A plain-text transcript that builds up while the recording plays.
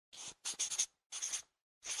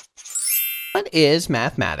What is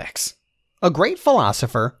mathematics? A great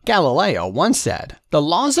philosopher, Galileo, once said, "The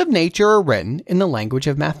laws of nature are written in the language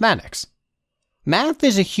of mathematics." Math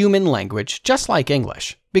is a human language just like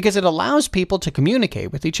English, because it allows people to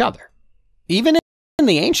communicate with each other. Even in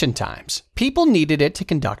the ancient times, people needed it to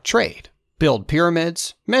conduct trade, build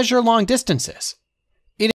pyramids, measure long distances.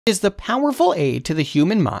 It is the powerful aid to the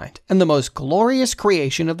human mind and the most glorious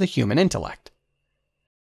creation of the human intellect.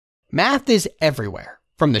 Math is everywhere,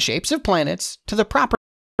 from the shapes of planets to the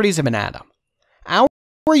properties of an atom.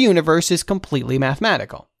 Our universe is completely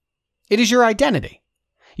mathematical. It is your identity.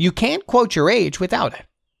 You can't quote your age without it.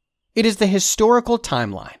 It is the historical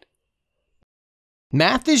timeline.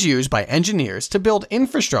 Math is used by engineers to build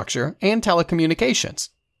infrastructure and telecommunications,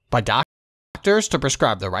 by doctors to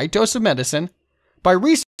prescribe the right dose of medicine, by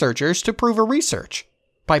researchers to prove a research,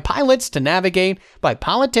 by pilots to navigate, by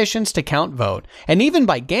politicians to count vote, and even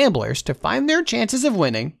by gamblers to find their chances of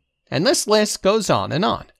winning, and this list goes on and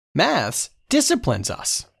on. Maths disciplines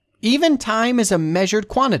us. Even time is a measured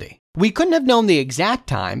quantity. We couldn't have known the exact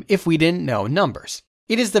time if we didn't know numbers.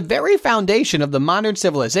 It is the very foundation of the modern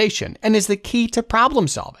civilization and is the key to problem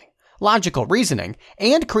solving, logical reasoning,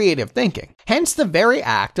 and creative thinking. Hence, the very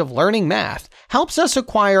act of learning math helps us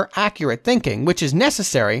acquire accurate thinking, which is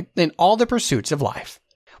necessary in all the pursuits of life.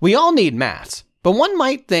 We all need maths, but one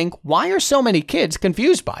might think, why are so many kids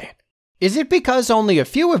confused by it? Is it because only a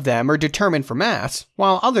few of them are determined for maths,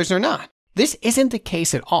 while others are not? This isn't the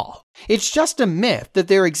case at all. It's just a myth that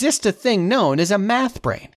there exists a thing known as a math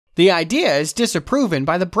brain. The idea is disproven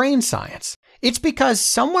by the brain science. It's because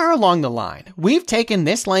somewhere along the line, we've taken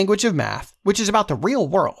this language of math, which is about the real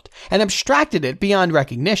world, and abstracted it beyond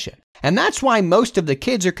recognition. And that's why most of the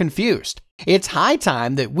kids are confused. It's high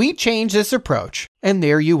time that we change this approach, and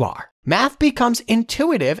there you are. Math becomes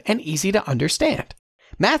intuitive and easy to understand.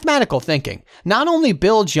 Mathematical thinking not only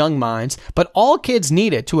builds young minds, but all kids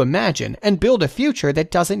need it to imagine and build a future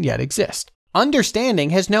that doesn't yet exist.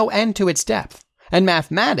 Understanding has no end to its depth, and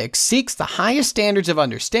mathematics seeks the highest standards of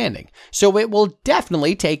understanding, so it will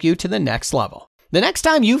definitely take you to the next level. The next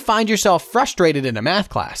time you find yourself frustrated in a math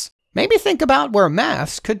class, maybe think about where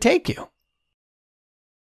maths could take you.